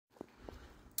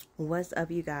What's up,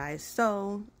 you guys?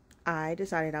 So I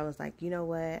decided, I was like, you know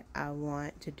what, I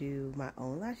want to do my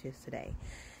own lashes today,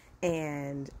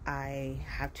 and I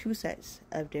have two sets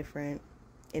of different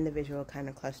individual kind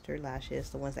of clustered lashes,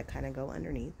 the ones that kind of go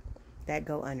underneath, not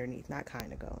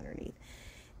kind of go underneath,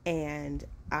 and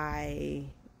I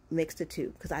mixed the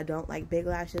two because I don't like big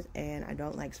lashes and I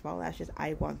don't like small lashes.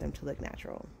 I want them to look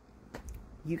natural.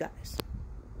 You guys,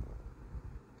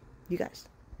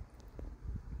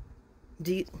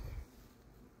 do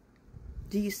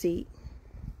you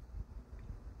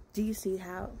see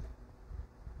how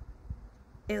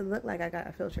it looked like I got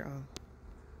a filter on,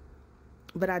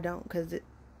 but I don't, because it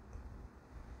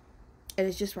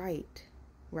is just right.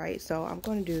 So I'm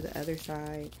going to do the other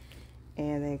side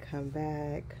and then come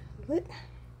back.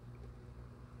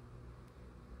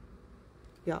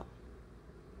 Y'all,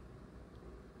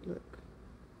 look.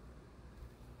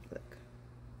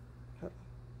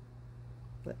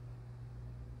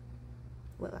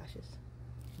 What lashes?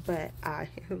 But I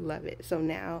love it. So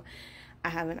now I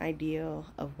have an idea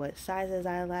of what sizes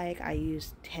I like. I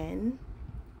use 2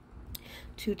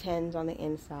 10s on the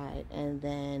inside, and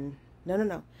then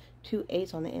two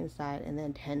 8s on the inside, and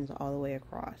then 10s all the way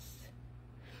across,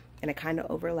 and I kind of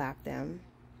overlap them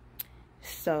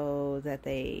so that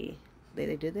they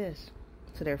do this,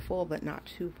 so they're full but not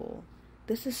too full.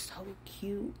 This is so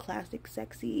cute, classic,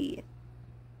 sexy.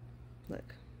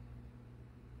 Look.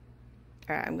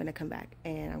 Alright, I'm going to come back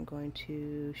and I'm going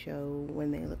to show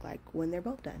when they look like when they're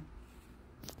both done.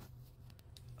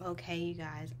 Okay, you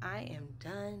guys, I am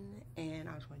done, and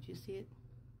I just want you to see it.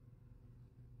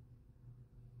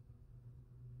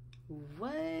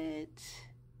 What?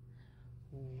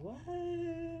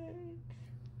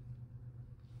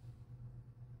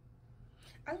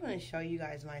 I just want to show you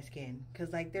guys my skin,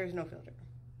 because, like, there's no filter.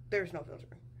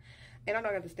 And I know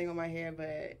I got this thing on my hair,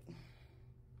 but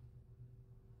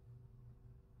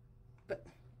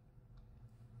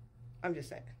I'm just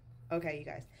saying. Okay, you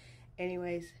guys.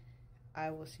 Anyways, I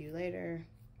will see you later.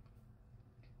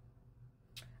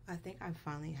 I think I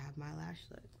finally have my lash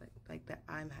look, like that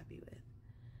I'm happy with.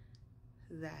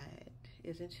 That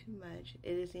isn't too much.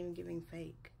 It isn't even giving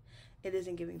fake.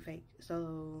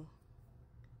 So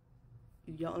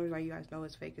the only reason why you guys know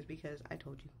it's fake is because I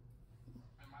told you.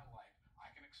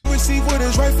 Receive what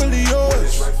is rightfully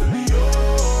yours.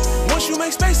 Once you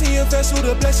make space in your vessel,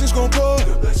 the blessings gon' pour.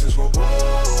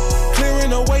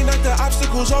 Clearing away, knock the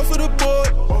obstacles off of the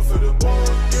board.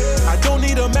 I don't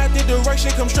need a map, the direction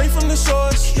come straight from the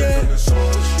source.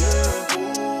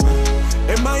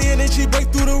 And my energy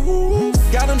break through the roof.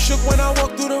 Got them shook when I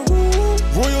walk through the room.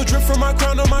 Royal drip from my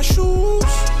crown on my shoes.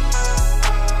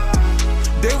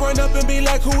 They run up and be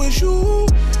like, who is you?